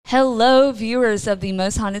Hello, viewers of the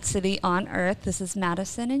most haunted city on earth. This is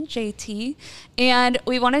Madison and JT, and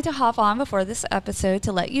we wanted to hop on before this episode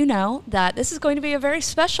to let you know that this is going to be a very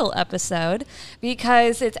special episode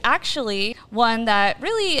because it's actually one that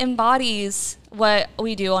really embodies what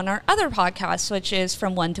we do on our other podcast, which is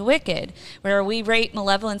From One to Wicked, where we rate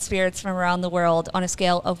malevolent spirits from around the world on a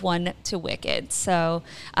scale of 1 to wicked. So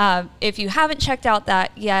if you haven't checked out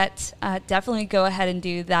that yet, definitely go ahead and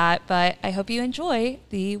do that. But I hope you enjoy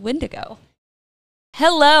the Wendigo.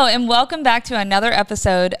 Hello, and welcome back to another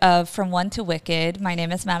episode of From One to Wicked. My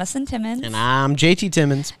name is Madison Timmons. And I'm JT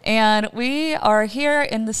Timmons. And we are here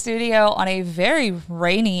in the studio on a very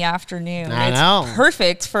rainy afternoon. I know. It's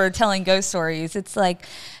perfect for telling ghost stories. It's like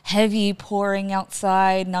heavy pouring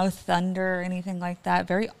outside, no thunder or anything like that.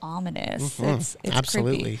 Very ominous. Mm-hmm. It's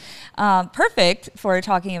Absolutely. creepy. Perfect for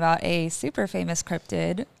talking about a super famous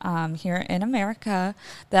cryptid here in America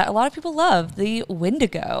that a lot of people love, the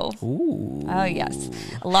Wendigo. Ooh. Oh, yes.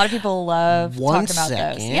 A lot of people love talking about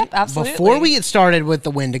those. Yep, absolutely. Before we get started with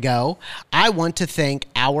the Wendigo, I want to thank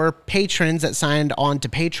our patrons that signed on to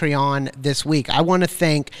Patreon this week. I want to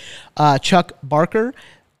thank Chuck Barker,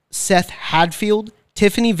 Seth Hadfield,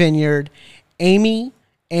 Tiffany Vineyard, Amy,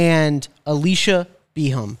 and Alicia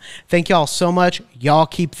Beham. Thank y'all so much. Y'all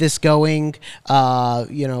keep this going. We're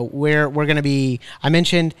going to be, I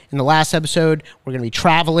mentioned in the last episode, we're going to be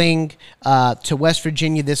traveling to West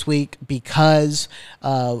Virginia this week because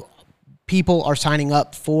people are signing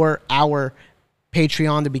up for our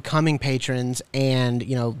Patreon. They're becoming patrons, and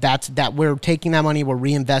that we're taking that money, we're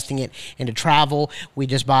reinvesting it into travel. We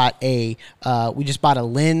just bought a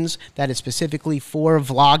lens that is specifically for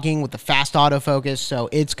vlogging with the fast autofocus, so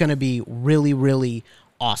it's going to be really, really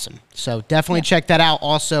awesome. So definitely check that out.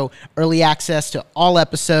 Also, early access to all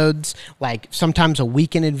episodes, like sometimes a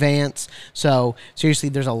week in advance. So seriously,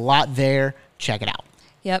 there's a lot there. Check it out.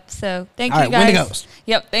 Yep. So thank All you right, guys. Wendigos.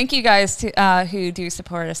 Yep. Thank you guys to who do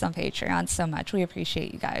support us on Patreon so much. We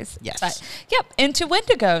appreciate you guys. Yes. But, yep. Into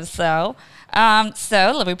Wendigos though.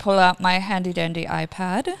 So let me pull out my handy dandy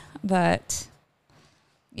iPad. But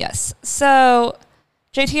yes. So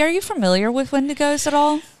JT, are you familiar with Wendigos at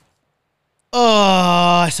all?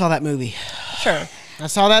 Oh, I saw that movie. Sure. I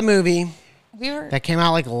saw that movie. That came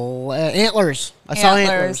out like Antlers. I saw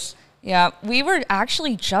Antlers. Yeah, we were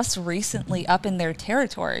actually just recently up in their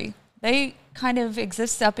territory. They kind of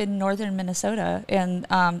exist up in northern Minnesota and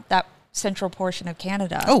that central portion of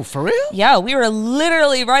Canada. Oh, for real? Yeah, we were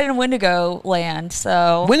literally right in Wendigo land.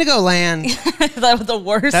 So Wendigo land. That was the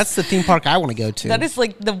worst. That's the theme park I want to go to. That is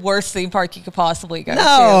like the worst theme park you could possibly go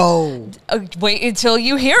to. Wait until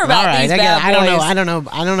you hear about these bad boys.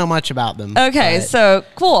 I don't know much about them. Okay, so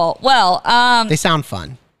cool. Well, they sound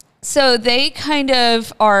fun. So they kind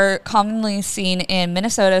of are commonly seen in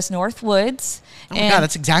Minnesota's North Woods. Oh my God,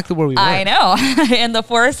 that's exactly where we were. I know. In the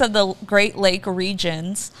forests of the Great Lake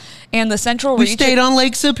regions and the central region. We stayed on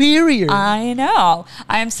Lake Superior. I know.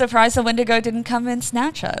 I'm surprised the Wendigo didn't come and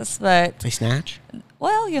snatch us, but they snatch?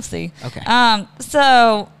 Well, you'll see. Okay.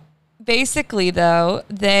 So basically, though,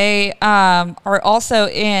 they are also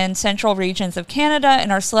in central regions of Canada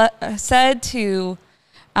and are said to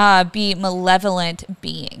be malevolent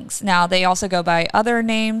beings. Now, they also go by other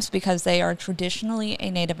names because they are traditionally a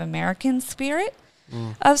Native American spirit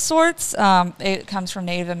of sorts. It comes from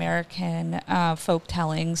Native American folk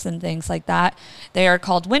tellings and things like that. They are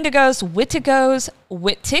called Wendigos, Witigos,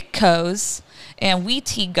 Witikos, and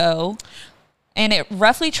Wetigo. And it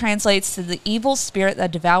roughly translates to the evil spirit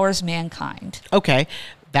that devours mankind. Okay.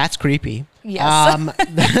 That's creepy.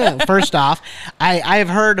 Yes. First off, I have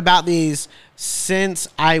heard about these since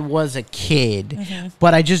I was a kid,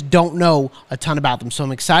 but I just don't know a ton about them. So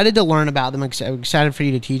I'm excited to learn about them. I'm excited for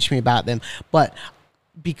you to teach me about them. But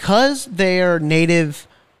because they're Native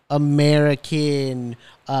American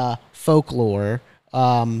folklore,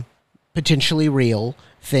 potentially real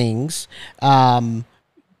things,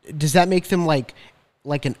 does that make them like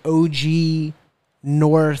an OG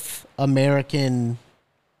North American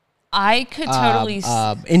I could totally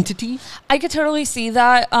entity? I could totally see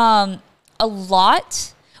that. A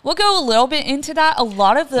lot. We'll go a little bit into that. A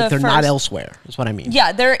lot of the they're not elsewhere, is what I mean.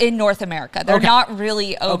 Yeah, they're in North America. They're Okay. not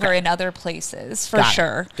really over Okay. in other places, for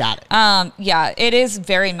sure. Got it. Yeah, it is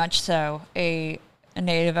very much so a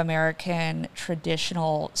Native American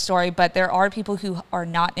traditional story, but there are people who are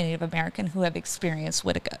not Native American who have experienced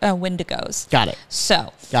Wendigos. Got it.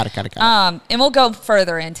 So. Got it. And we'll go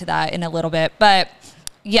further into that in a little bit, but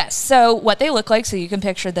yes, so what they look like, so you can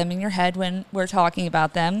picture them in your head when we're talking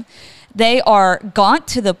about them. They are gaunt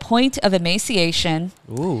to the point of emaciation.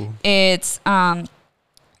 Ooh. It's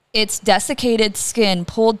its desiccated skin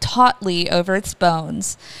pulled tautly over its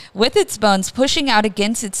bones. With its bones pushing out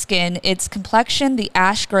against its skin, its complexion the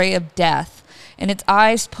ash gray of death, and its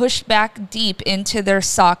eyes pushed back deep into their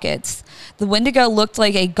sockets. The Wendigo looked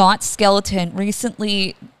like a gaunt skeleton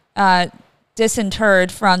recently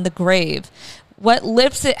disinterred from the grave. What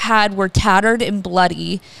lips it had were tattered and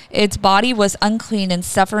bloody. Its body was unclean and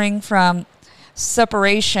suffering from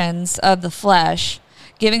suppurations of the flesh,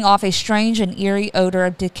 giving off a strange and eerie odor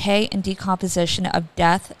of decay and decomposition, of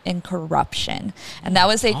death and corruption. And that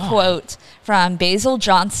was a quote from Basil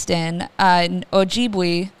Johnston, an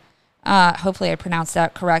Ojibwe, hopefully I pronounced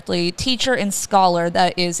that correctly, teacher and scholar.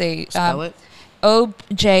 That is a Spell it.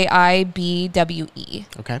 Ojibwe.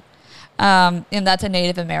 Okay. And that's a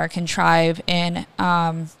Native American tribe in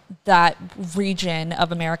that region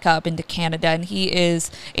of America up into Canada. And he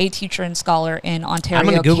is a teacher and scholar in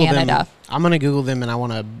Ontario, Canada. I'm going to Google them, and I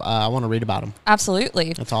want to read about them.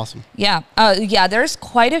 Absolutely. That's awesome. Yeah. There's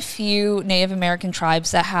quite a few Native American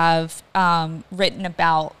tribes that have written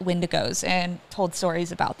about Wendigos and told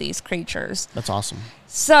stories about these creatures. That's awesome.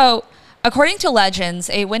 So, according to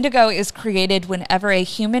legends, a Wendigo is created whenever a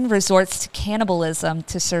human resorts to cannibalism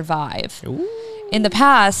to survive. Ooh. In the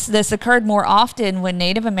past, this occurred more often when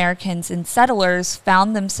Native Americans and settlers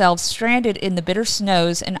found themselves stranded in the bitter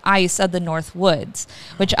snows and ice of the North Woods,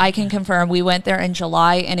 which I can confirm. We went there in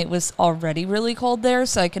July, and it was already really cold there,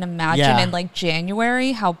 so I can imagine in like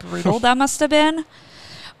January how brutal that must have been.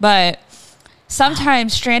 But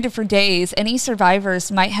sometimes stranded for days, any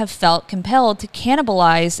survivors might have felt compelled to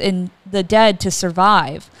cannibalize in the dead to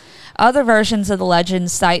survive. Other versions of the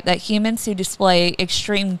legend cite that humans who display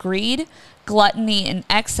extreme greed, gluttony, and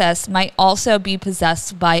excess might also be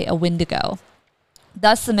possessed by a Wendigo.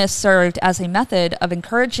 Thus, the myth served as a method of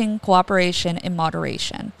encouraging cooperation and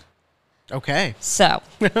moderation. Okay. So,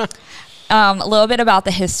 a little bit about the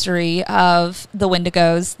history of the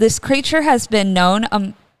Wendigos. This creature has been known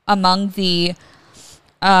among the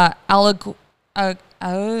let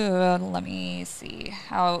me see.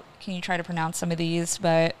 How can you try to pronounce some of these?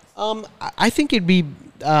 But I think it'd be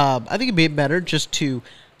better just to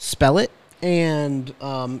spell it, and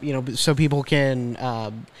so people can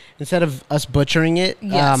instead of us butchering it,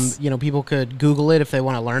 yes. People could Google it if they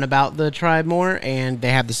want to learn about the tribe more, and they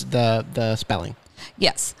have the spelling.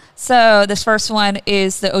 Yes. So this first one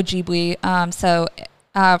is the Ojibwe.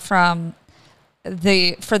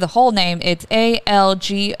 For the whole name, it's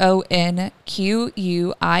ALGONQUIAN,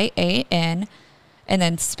 and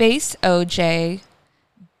then space OJIBWE.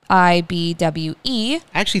 I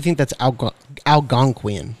actually think that's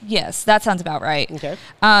Algonquian. Yes, that sounds about right. Okay.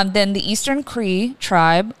 Then the Eastern Cree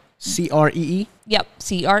tribe. CREE? Yep,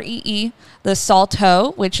 CREE. The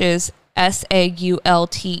Saulteaux, which is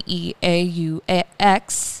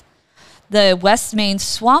SAULTEAUX. The West Main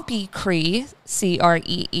Swampy Cree,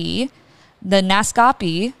 CREE. The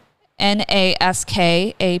Naskapi,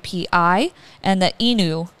 NASKAPI, and the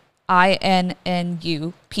Innu,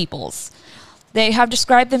 INNU peoples. They have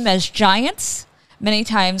described them as giants, many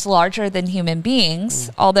times larger than human beings,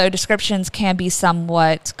 although descriptions can be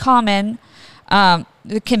somewhat common.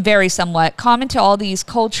 It can vary somewhat. Common to all these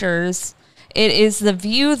cultures, it is the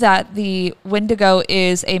view that the Wendigo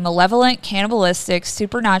is a malevolent, cannibalistic,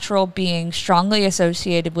 supernatural being strongly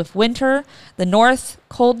associated with winter, the north,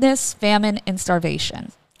 coldness, famine, and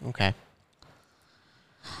starvation. Okay.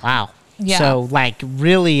 Wow. Yeah. So,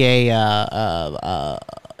 really a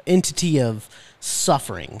entity of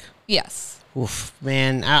suffering. Yes. Oof,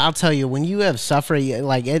 man, I'll tell you, when you have suffering,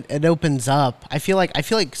 it opens up. I feel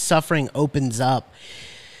like suffering opens up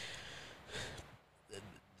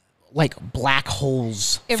black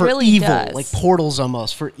holes It for really evil, does. like portals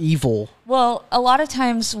almost for evil. Well, a lot of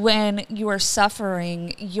times when you are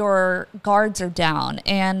suffering, your guards are down,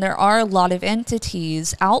 and there are a lot of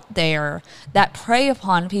entities out there that prey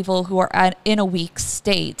upon people who are in a weak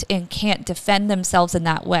state and can't defend themselves in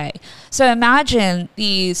that way. So imagine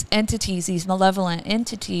these entities, these malevolent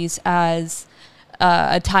entities, as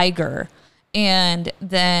a tiger. And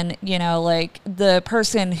then, the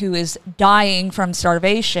person who is dying from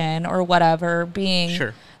starvation or whatever being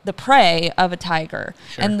Sure. the prey of a tiger.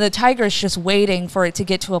 Sure. And the tiger is just waiting for it to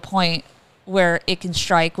get to a point where it can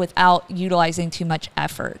strike without utilizing too much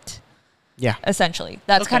effort. Yeah. Essentially.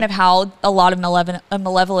 That's Okay. kind of how a lot of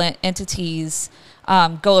malevolent entities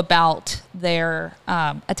go about their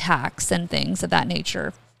attacks and things of that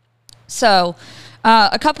nature. So,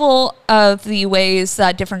 a couple of the ways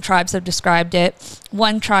that different tribes have described it.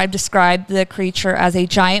 One tribe described the creature as a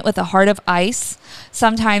giant with a heart of ice.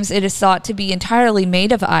 Sometimes it is thought to be entirely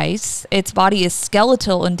made of ice. Its body is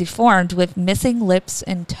skeletal and deformed with missing lips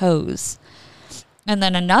and toes. And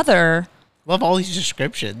then another... Love all these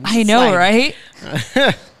descriptions. I know, right?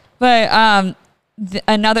 But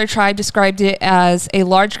another tribe described it as a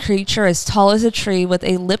large creature as tall as a tree with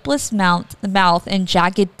a lipless mouth and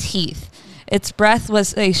jagged teeth. Its breath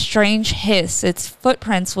was a strange hiss. Its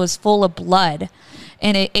footprints was full of blood.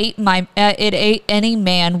 And it ate any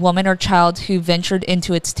man, woman, or child who ventured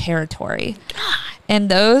into its territory. And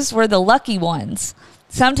those were the lucky ones.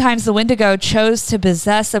 Sometimes the Wendigo chose to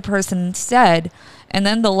possess a person instead, and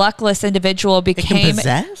then the luckless individual became... It can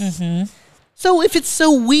possess? Mm-hmm. So if it's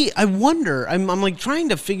so weak, I wonder. I'm like trying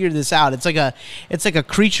to figure this out. It's like a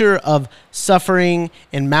creature of suffering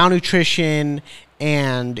and malnutrition,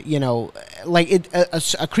 and like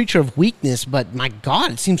a creature of weakness. But my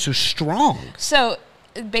God, it seems so strong. So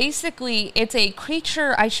basically, it's a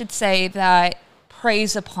creature, I should say, that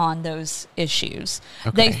preys upon those issues.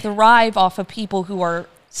 Okay. They thrive off of people who are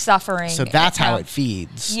suffering. So that's how it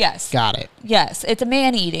feeds. Yes. Got it. Yes. It's a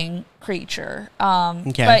man-eating creature.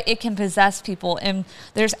 But it can possess people. And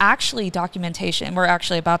there's actually documentation. We're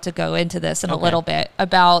actually about to go into this in a little bit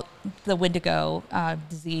about the Wendigo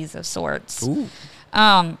disease of sorts. Ooh.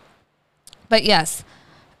 But yes.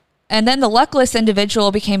 And then the luckless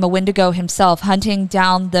individual became a Wendigo himself, hunting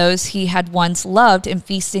down those he had once loved and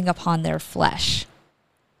feasting upon their flesh.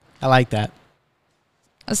 I like that.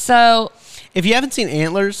 So... If you haven't seen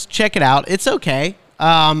Antlers, check it out. It's okay.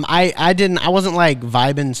 I wasn't like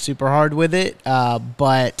vibing super hard with it,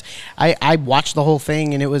 but I watched the whole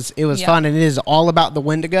thing and it was fun, and it is all about the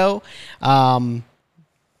Wendigo. I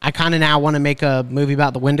kind of now want to make a movie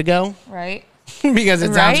about the Wendigo, right? Because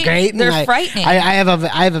it sounds great. They're frightening. I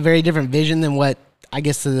have a very different vision than what I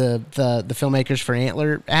guess the filmmakers for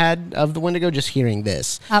Antler had of the Wendigo. Just hearing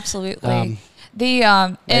this, absolutely.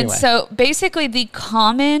 And so basically the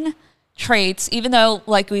common traits, even though,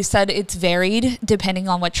 like we said, it's varied depending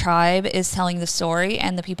on what tribe is telling the story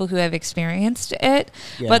and the people who have experienced it.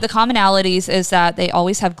 Yeah. But the commonalities is that they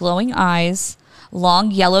always have glowing eyes,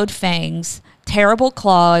 long yellowed fangs, terrible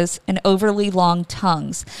claws, and overly long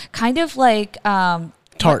tongues. Kind of like...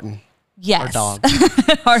 Tartan. Yes. Our dog.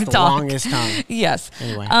 Our it's the dog. longest tongue. Yes.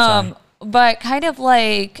 Anyway, sorry. But kind of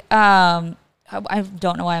like... I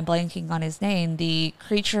don't know why I'm blanking on his name. The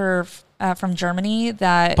creature... from Germany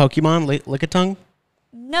that... Pokemon? Lickitung?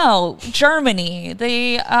 No, Germany.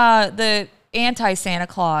 The anti-Santa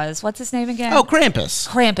Claus. What's his name again? Oh, Krampus.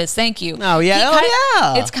 Krampus, thank you. Oh,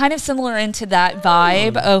 yeah. It's kind of similar into that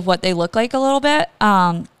vibe of what they look like a little bit.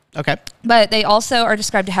 Okay. But they also are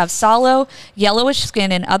described to have sallow, yellowish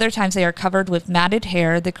skin, and other times they are covered with matted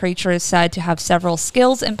hair. The creature is said to have several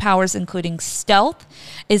skills and powers, including stealth,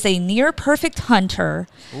 is a near-perfect hunter,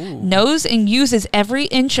 knows and uses every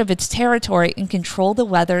inch of its territory, and control the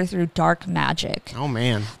weather through dark magic. Oh,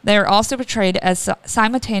 man. They are also portrayed as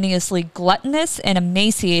simultaneously gluttonous and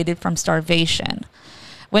emaciated from starvation.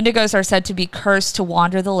 Wendigos are said to be cursed to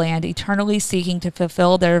wander the land, eternally seeking to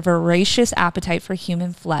fulfill their voracious appetite for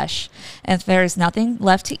human flesh. And if there is nothing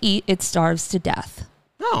left to eat, it starves to death.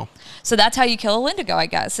 Oh. So that's how you kill a Wendigo, I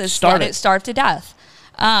guess, is let it starve to death.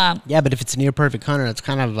 Yeah, but if it's a near-perfect hunter, it's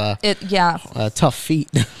kind of a tough feat.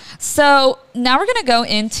 So now we're going to go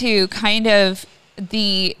into kind of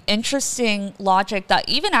the interesting logic that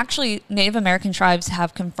even actually Native American tribes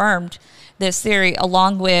have confirmed this theory,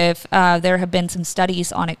 along with there have been some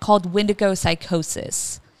studies on it called Wendigo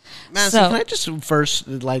psychosis. Madison, can I just first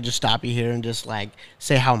just stop you here and just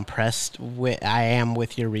say how impressed I am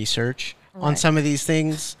with your research on some of these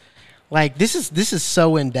things? Like this is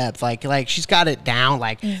so in depth. Like she's got it down.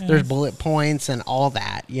 There's bullet points and all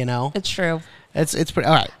that. It's true. It's pretty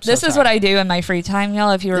all right. This is what I do in my free time, y'all.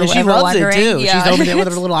 If you were ever she loves wondering, it too. Yeah. She's over there with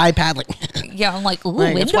her little iPad, yeah. I'm like, ooh,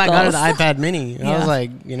 Wendigos. That's why I got her the iPad Mini. And I was like,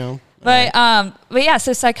 But yeah,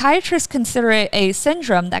 so psychiatrists consider it a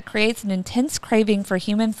syndrome that creates an intense craving for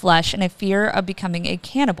human flesh and a fear of becoming a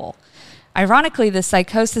cannibal. Ironically, this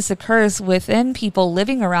psychosis occurs within people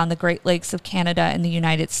living around the Great Lakes of Canada and the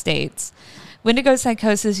United States. Wendigo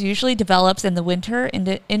psychosis usually develops in the winter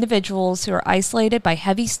in individuals who are isolated by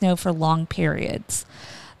heavy snow for long periods.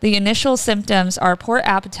 The initial symptoms are poor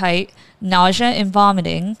appetite, nausea, and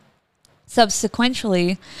vomiting.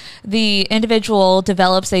 Subsequently, the individual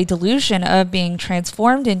develops a delusion of being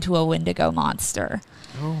transformed into a Wendigo monster.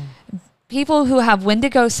 Oh. People who have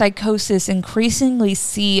Wendigo psychosis increasingly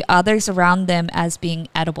see others around them as being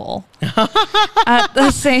edible. At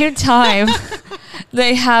the same time,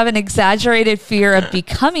 they have an exaggerated fear of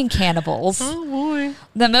becoming cannibals. Oh, boy.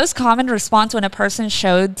 The most common response when a person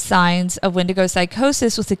showed signs of Wendigo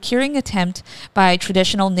psychosis was a curing attempt by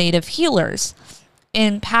traditional native healers.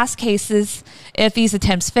 in past cases, if these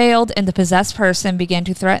attempts failed and the possessed person began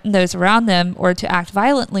to threaten those around them or to act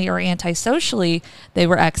violently or antisocially, they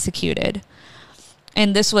were executed.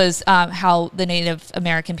 And this was how the Native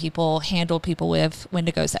American people handled people with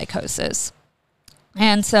Wendigo psychosis.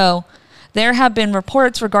 And so there have been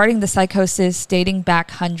reports regarding the psychosis dating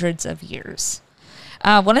back hundreds of years.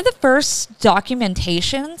 One of the first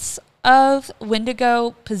documentations of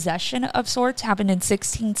Wendigo possession of sorts happened in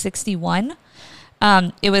 1661.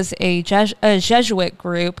 It was a Jesuit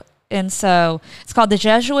group, and so it's called the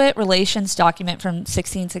Jesuit Relations Document from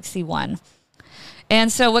 1661. And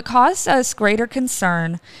so what caused us greater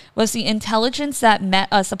concern was the intelligence that met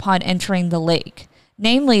us upon entering the lake,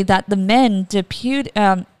 namely that the men deputed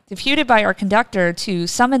by our conductor to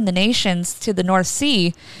summon the nations to the North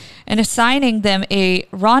Sea and assigning them a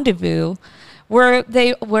rendezvous where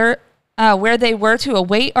they were to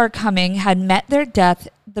await our coming had met their death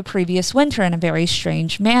the previous winter in a very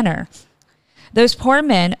strange manner. Those poor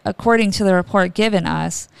men, according to the report given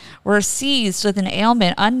us, were seized with an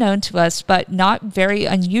ailment unknown to us but not very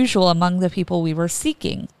unusual among the people we were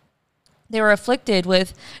seeking. They were afflicted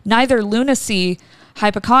with neither lunacy,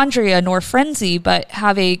 hypochondria, nor frenzy, but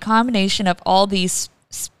have a combination of all these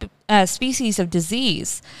species of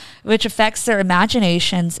disease, which affects their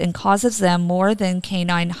imaginations and causes them more than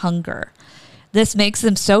canine hunger. This makes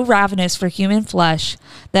them so ravenous for human flesh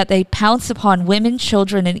that they pounce upon women,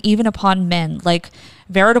 children, and even upon men like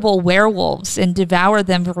veritable werewolves and devour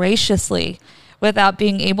them voraciously without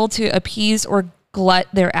being able to appease or glut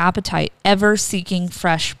their appetite, ever seeking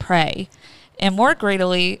fresh prey. And more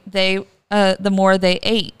greedily, the more they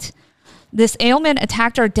ate. This ailment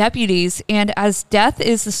attacked our deputies, and as death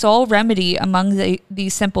is the sole remedy among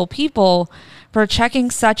these simple people for checking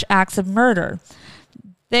such acts of murder,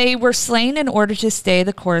 they were slain in order to stay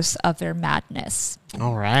the course of their madness.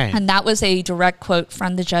 All right. And that was a direct quote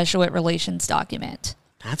from the Jesuit Relations Document.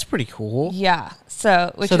 That's pretty cool. Yeah.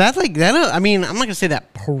 So that's like that. I mean, I'm not gonna say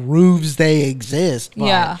that proves they exist. But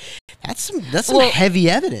yeah. That's some heavy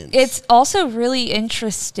evidence. It's also really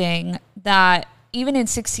interesting that even in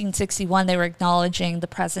 1661, they were acknowledging the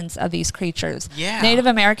presence of these creatures. Yeah. Native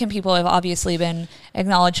American people have obviously been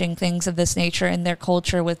acknowledging things of this nature in their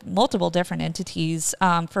culture with multiple different entities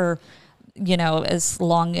for, as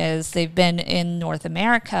long as they've been in North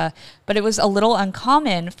America. But it was a little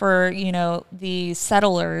uncommon for, the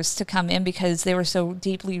settlers to come in because they were so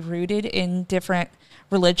deeply rooted in different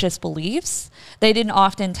religious beliefs. They didn't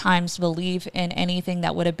oftentimes believe in anything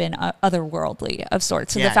that would have been otherworldly of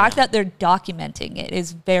sorts. So the fact that they're documenting it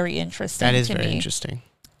is very interesting to me. That is very interesting.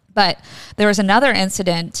 But there was another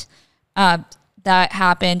incident that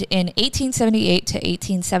happened in 1878 to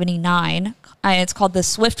 1879, and it's called the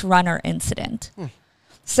Swift Runner Incident.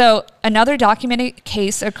 So another documented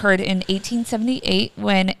case occurred in 1878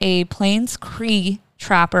 when a Plains Cree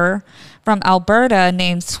trapper from Alberta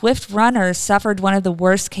named Swift Runner suffered one of the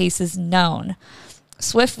worst cases known.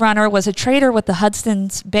 Swift Runner was a trader with the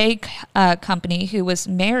Hudson's Bay Company who was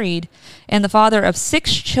married and the father of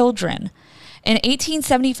 6 children. In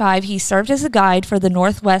 1875, he served as a guide for the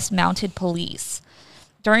Northwest Mounted Police.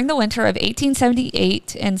 During the winter of 1878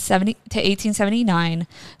 to 1879,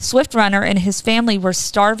 Swift Runner and his family were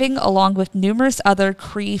starving along with numerous other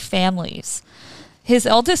Cree families. His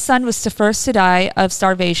eldest son was the first to die of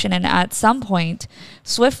starvation, and at some point,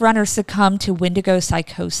 Swift Runner succumbed to Wendigo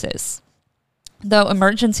psychosis. Though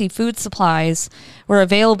emergency food supplies were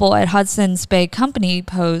available at Hudson's Bay Company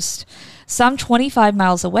post, some 25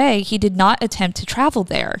 miles away, he did not attempt to travel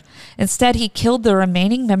there. Instead, he killed the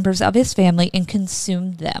remaining members of his family and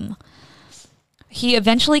consumed them. He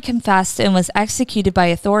eventually confessed and was executed by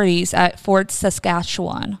authorities at Fort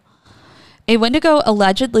Saskatchewan. A Wendigo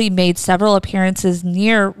allegedly made several appearances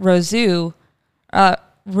near Roseau,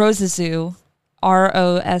 Rosesu,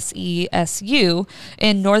 Rosesu,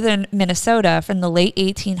 in northern Minnesota from the late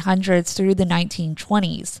 1800s through the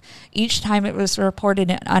 1920s. Each time it was reported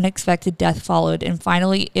an unexpected death followed, and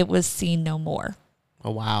finally it was seen no more.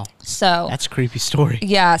 Oh, wow. So that's a creepy story.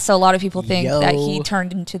 Yeah, so a lot of people think that he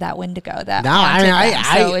turned into that Wendigo.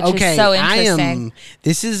 Which is so interesting.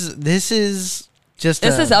 This is just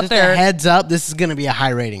up there. A heads up. This is going to be a high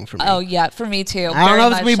rating for me. Oh, yeah, for me too. I don't know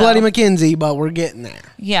if it's going to be Bloody McKenzie, but we're getting there.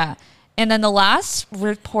 Yeah. And then the last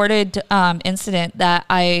reported incident that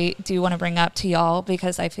I do want to bring up to y'all,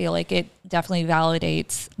 because I feel like it definitely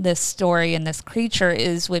validates this story and this creature,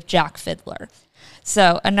 is with Jack Fiddler.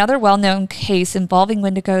 So another well-known case involving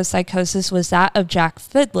Wendigo psychosis was that of Jack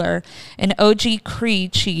Fiddler, an OG Cree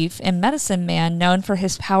chief and medicine man known for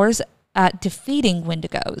his powers at defeating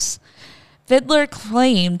Wendigos. Fiddler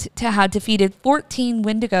claimed to have defeated 14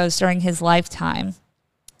 Wendigos during his lifetime.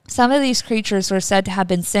 Some of these creatures were said to have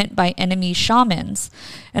been sent by enemy shamans,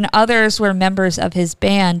 and others were members of his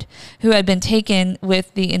band who had been taken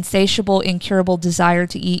with the insatiable, incurable desire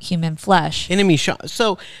to eat human flesh.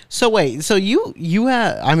 So wait, so you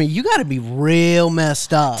have, I mean, you got to be real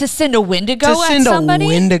messed up To send a Wendigo to at send somebody? a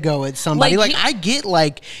Wendigo at somebody. Like, I get,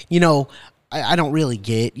 like, you know, I don't really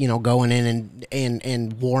get, you know, going in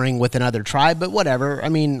and warring with another tribe, but whatever. I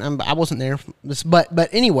mean, I wasn't there, but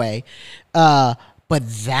anyway, but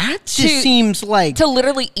that just seems like to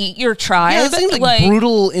literally eat your tribe. Yeah, it seems like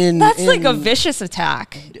brutal. That's like a vicious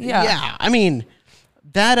attack. Yeah. I mean,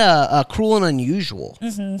 that cruel and unusual.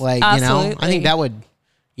 Like, Absolutely. you know, I think that would.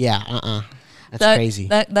 Yeah. That's crazy.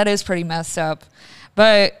 That is pretty messed up.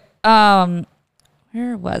 But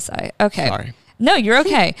where was I? Okay. Sorry. No, you're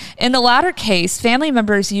okay. In the latter case, family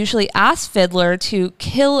members usually asked Fiddler to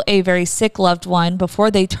kill a very sick loved one before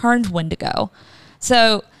they turned Wendigo.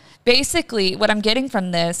 So basically, what I'm getting from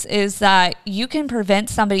this is that you can prevent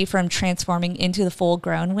somebody from transforming into the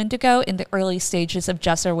full-grown Wendigo in the early stages of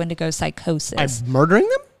just their Wendigo psychosis. By murdering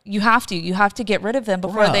them? You have to get rid of them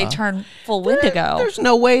before they turn full Wendigo. There's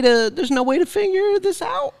no way to figure this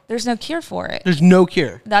out. There's no cure for it. There's no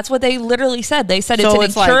cure. That's what they literally said. They said So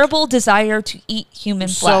it's an incurable desire to eat human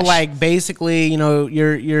flesh. So, like, basically, you know,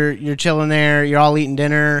 you're chilling there, you're all eating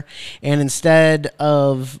dinner, and instead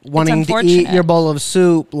of wanting to eat your bowl of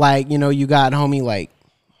soup, like, you know, you got homie like,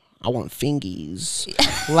 I want fingies.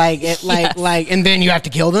 And then you have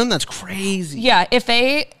to kill them? That's crazy. Yeah, if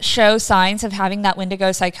they show signs of having that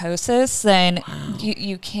Wendigo psychosis, then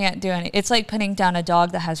you can't do anything. It's like putting down a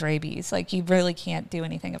dog that has rabies. Like, you really can't do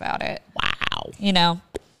anything about it. Wow. You know?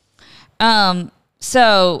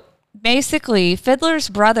 So, basically, Fiddler's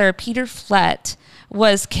brother, Peter Flett,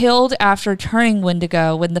 was killed after turning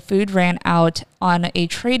Wendigo when the food ran out on a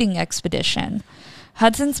trading expedition.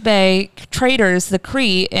 Hudson's Bay traders, the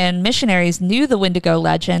Cree, and missionaries knew the Wendigo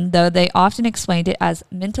legend, though they often explained it as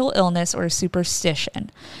mental illness or superstition.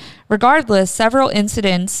 Regardless, several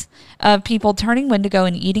incidents of people turning Wendigo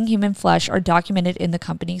and eating human flesh are documented in the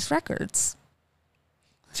company's records.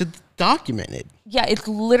 So documented? Yeah, it's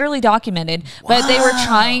literally documented, but they were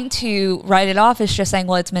trying to write it off as just saying,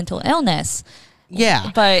 well, it's mental illness.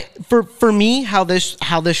 Yeah, but for me, how this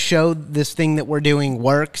show, this thing that we're doing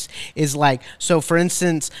works is like, so for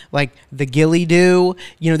instance, like the Ghillie Doo,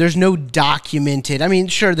 you know, there's no documented. I mean,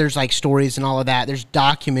 sure, there's like stories and all of that. There's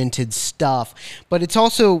documented stuff, but it's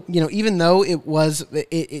also, you know, even though it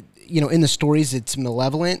you know, in the stories it's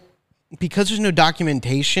malevolent, because there's no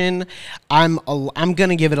documentation, I'm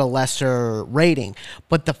gonna give it a lesser rating.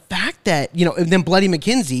 But the fact that, you know, and then Bloody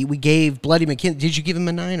Mackenzie, we gave Bloody Mackenzie. Did you give him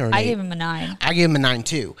a 9 or an 8? I gave him a 9. I gave him a 9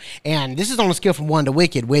 too. And this is on a scale from 1 to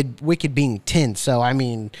Wicked, with Wicked being 10. So I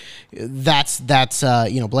mean, that's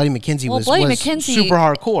you know, Bloody Mackenzie was super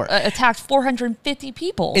hardcore. Attacked 450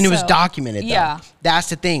 people, and it was documented. Though. Yeah, that's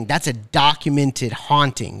the thing. That's a documented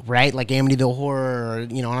haunting, right? Like Amityville Horror.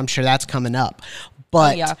 You know, and I'm sure that's coming up.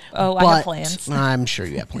 But I have plans. I'm sure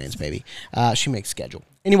you have plans, baby. She makes schedule.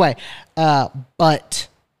 Anyway, but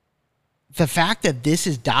the fact that this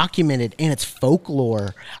is documented and it's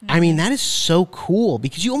folklore, I mean, that is so cool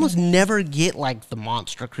because you almost never get like the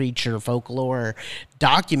monster creature folklore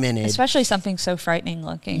documented. Especially something so frightening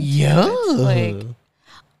looking. Yeah. Like,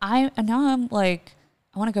 I'm like,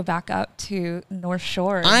 I want to go back up to North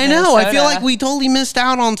Shore. I know. I feel like we totally missed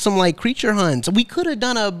out on some like creature hunts. We could have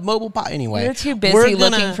done a mobile pot anyway. We're too busy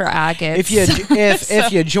looking for agates.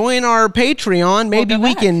 If you join our Patreon, maybe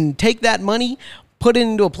we can take that money, put it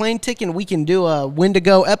into a plane ticket, and we can do a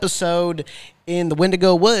Wendigo episode in the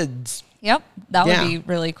Wendigo Woods. Yep, that would be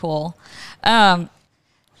really cool.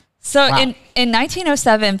 So in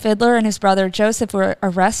 1907, Fiddler and his brother Joseph were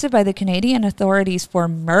arrested by the Canadian authorities for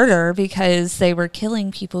murder because they were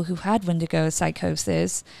killing people who had Wendigo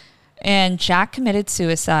psychosis. And Jack committed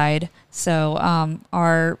suicide. So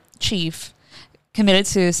our chief committed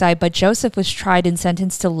suicide, but Joseph was tried and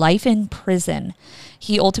sentenced to life in prison.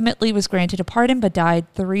 He ultimately was granted a pardon, but died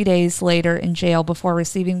 3 days later in jail before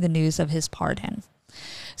receiving the news of his pardon.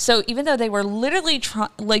 So even though they were literally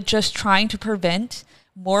just trying to prevent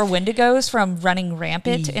more Wendigos from running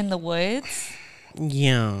rampant in the woods.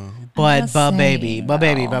 Yeah, but baby,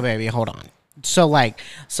 hold on. So like,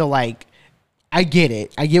 I get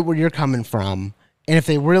it. I get where you're coming from. And if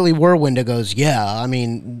they really were Wendigos, yeah, I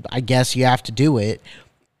mean, I guess you have to do it.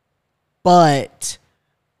 But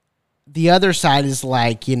the other side is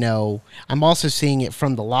like, you know, I'm also seeing it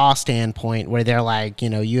from the law standpoint where they're like, you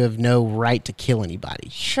know, you have no right to kill anybody.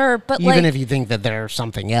 Sure, but even if you think that they're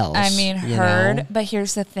something else. I mean, heard, but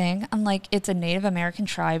here's the thing. I'm like, it's a Native American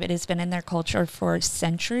tribe. It has been in their culture for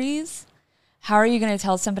centuries. how are you going to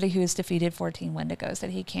tell somebody who has defeated 14 Wendigos that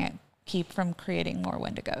he can't keep from creating more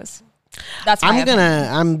Wendigos? That's my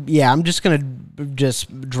opinion. I'm just gonna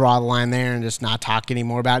draw the line there and just not talk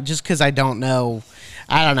anymore about it, just because I don't know.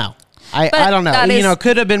 I don't know. I don't know. It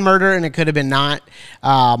could have been murder and it could have been not.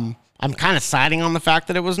 I'm kind of siding on the fact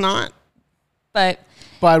that it was not. But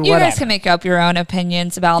you whatever. guys can make up your own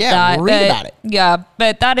opinions about that. Yeah, read about it. Yeah,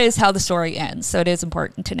 but that is how the story ends, so it is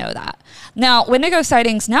important to know that. Now, Wendigo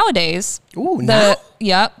sightings nowadays,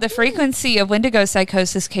 the frequency of Wendigo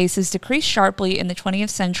psychosis cases decreased sharply in the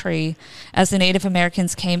 20th century as the Native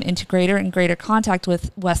Americans came into greater and greater contact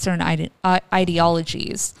with Western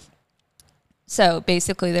ideologies. So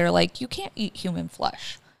basically, they're like, you can't eat human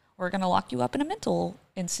flesh. We're going to lock you up in a mental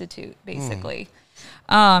institute, basically.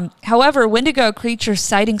 However, Wendigo creature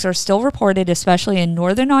sightings are still reported, especially in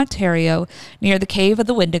northern Ontario, near the Cave of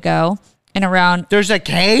the Wendigo, and around... There's a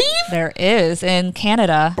cave? There is, in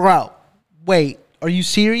Canada. Bro, wait, are you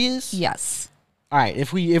serious? Yes. All right,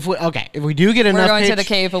 if we do get enough... We're going to the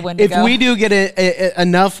Cave of Wendigo. If we do get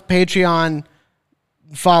enough Patreon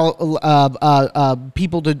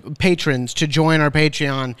patrons to join our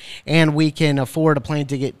Patreon, and we can afford a plane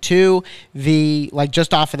ticket to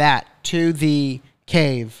just off of that, to the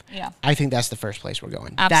cave, I think that's the first place we're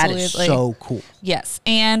going. Absolutely. That is so cool. Yes,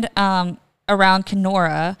 and around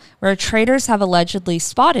Kenora, where traders have allegedly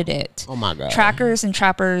spotted it. Oh my God. Trackers and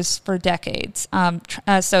trappers for decades.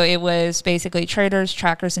 So it was basically traders,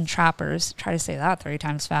 trackers, and trappers. Try to say that 3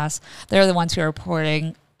 times fast. They're the ones who are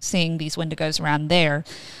reporting seeing these Wendigos around there.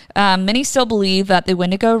 Many still believe that the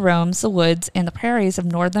Wendigo roams the woods and the prairies of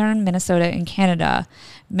northern Minnesota and Canada.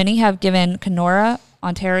 Many have given Kenora,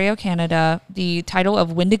 Ontario, Canada, the title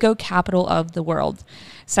of Wendigo capital of the world.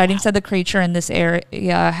 Sightings of the creature in this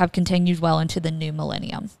area have continued well into the new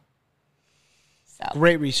millennium. So.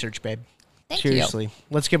 Great research, babe. Thank Seriously. you.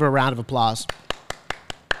 Let's give her a round of applause.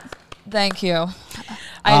 Thank you.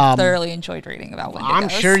 I thoroughly enjoyed reading about Wendigos. I'm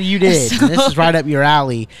sure you did. So. This is right up your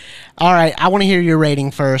alley. All right, I want to hear your rating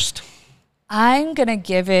first. I'm going to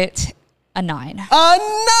give it a 9.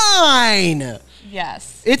 A 9!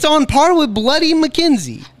 Yes. It's on par with Bloody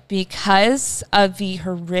Mackenzie. Because of the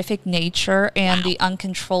horrific nature and the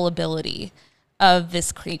uncontrollability of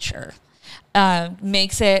this creature.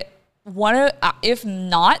 Makes it one of, if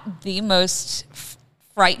not the most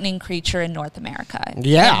frightening creature in North America, in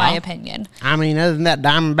my opinion. I mean, other than that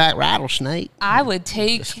diamondback rattlesnake. I would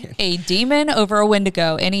take a demon over a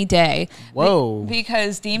Wendigo any day. Whoa.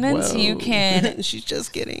 Because demons, you can... She's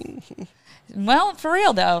just kidding. Well, for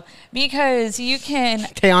real, though, because you can...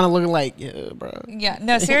 Tayana looking like, yeah, bro. Yeah,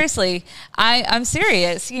 no, seriously. I'm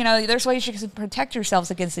serious. You know, there's ways you can protect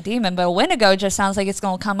yourselves against a demon, but a Wendigo just sounds like it's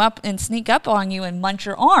going to come up and sneak up on you and munch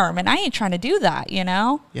your arm, and I ain't trying to do that, you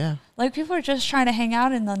know? Yeah. Like, people are just trying to hang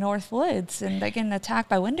out in the North Woods, and they get attacked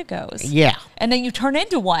by Wendigos. Yeah. And then you turn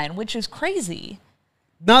into one, which is crazy.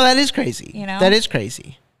 No, that is crazy. You know? That is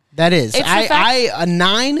crazy. That is. A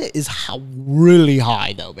 9 is really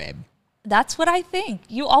high, though, babe. That's what I think.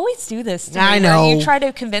 You always do this to me. I know. You try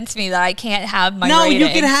to convince me that I can't have my No, rating. you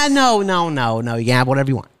can have no. You can have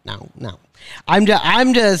whatever you want. No. I'm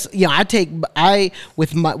just you know,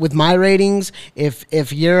 with my ratings,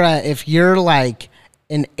 if you're like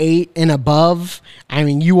an 8 and above, I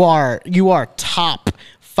mean you are top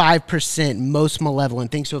 5% most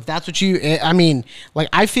malevolent thing. So if that's what I mean, like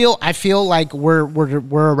I feel like we're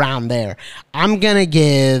around there. I'm gonna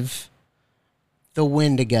give the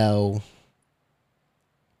Wendigo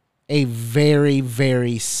a very,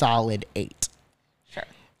 very solid 8. Sure.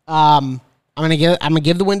 I'm gonna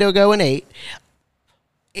give the Wendigo an 8.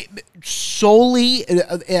 Solely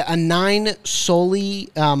a 9. Solely,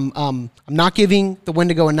 I'm not giving the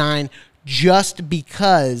Wendigo a 9 just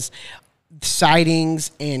because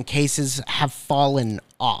sightings and cases have fallen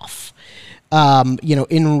off. You know,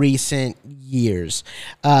 in recent years.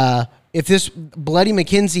 If this Bloody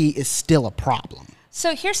Mackenzie is still a problem.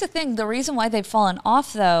 So here's the thing. The reason why they've fallen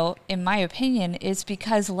off, though, in my opinion, is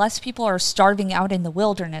because less people are starving out in the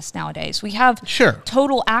wilderness nowadays. We have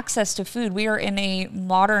total access to food. We are in a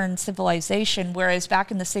modern civilization, whereas back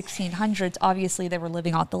in the 1600s, obviously they were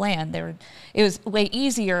living off the land. It was way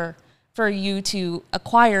easier for you to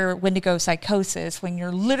acquire Wendigo psychosis when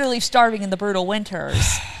you're literally starving in the brutal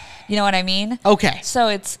winters. You know what I mean? Okay.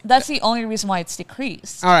 So that's the only reason why it's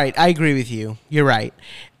decreased. All right, I agree with you. You're right.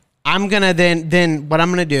 I'm gonna then what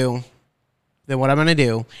I'm gonna do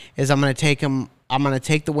is I'm gonna take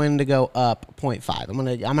the Wendigo up 0.5. I'm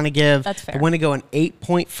gonna give the Wendigo an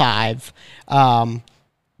 8.5.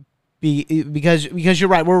 Because you're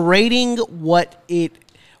right. We're rating what it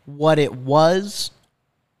was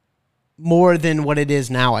more than what it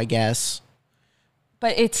is now, I guess.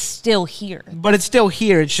 but it's still here. But it's still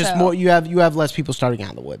here. It's just So- more. You have less people starting out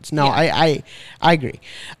in the woods. No, Yeah. I agree.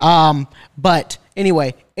 But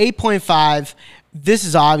anyway, 8.5. This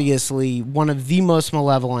is obviously one of the most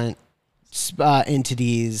malevolent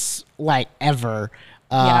entities like ever.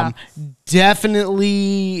 Yeah.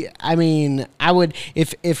 Definitely. I mean, I would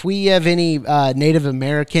if we have any Native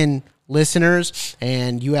American listeners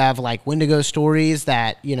and you have like Wendigo stories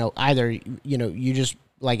that either you just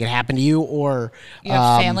like it happened to you, or You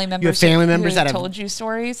have family members. you have family who members that have told you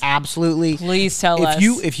stories. absolutely. Please tell us.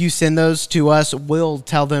 If you send those to us, we'll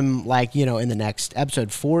tell them like in the next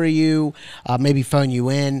episode for you. Maybe phone you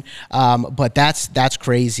in. But that's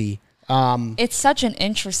crazy. It's such an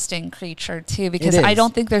interesting creature too, because It I is.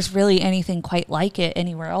 don't think there's really anything quite like it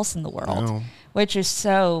anywhere else in the world, No. which is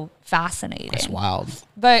so fascinating. It's wild.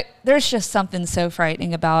 But there's just something so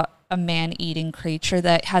frightening about a man-eating creature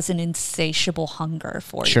that has an insatiable hunger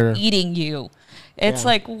for Sure. eating you. It's Yeah.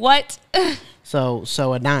 like, what? So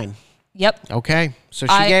a 9. Yep. Okay. So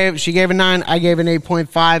I- she gave a 9. I gave an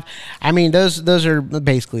 8.5. I mean, those are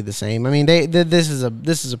basically the same. I mean, this is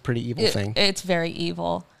a pretty evil thing. It's very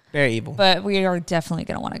evil. Very evil. But we are definitely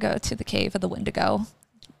going to want to go to the cave of the Wendigo.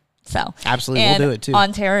 So Absolutely, and we'll do it too.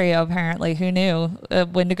 Ontario, apparently, who knew?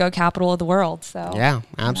 Wendigo capital of the world. So Yeah,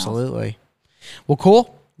 absolutely. Well,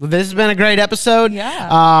 cool. Well, this has been a great episode.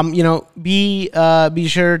 Yeah. Be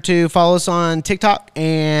sure to follow us on TikTok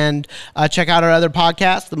and check out our other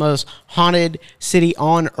podcast, The Most Haunted City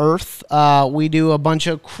on Earth. We do a bunch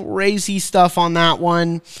of crazy stuff on that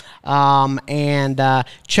one. And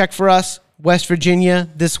check for us, West Virginia,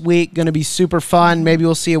 this week. Going to be super fun. Maybe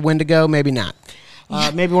we'll see a Wendigo, maybe not.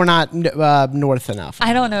 Maybe we're not north enough.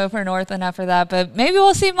 I don't know if we're north enough for that, but maybe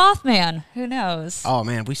we'll see Mothman. Who knows? Oh,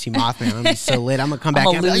 man, if we see Mothman, I'm going to be so lit. I'm going to come back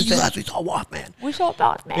I'ma and be like, lose you it. guys, we saw Mothman. We saw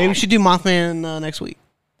Mothman. Maybe we should do Mothman next week.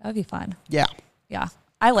 That would be fun. Yeah. Yeah.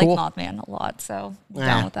 I like Cool. Mothman a lot, so I'm Yeah.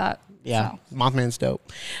 down with that. Yeah, So. Mothman's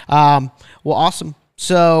dope. Well, awesome.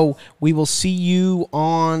 So we will see you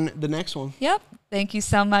on the next one. Yep. Thank you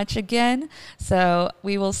so much again. So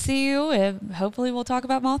we will see you. And hopefully we'll talk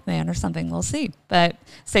about Mothman or something. We'll see. But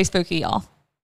stay spooky, y'all.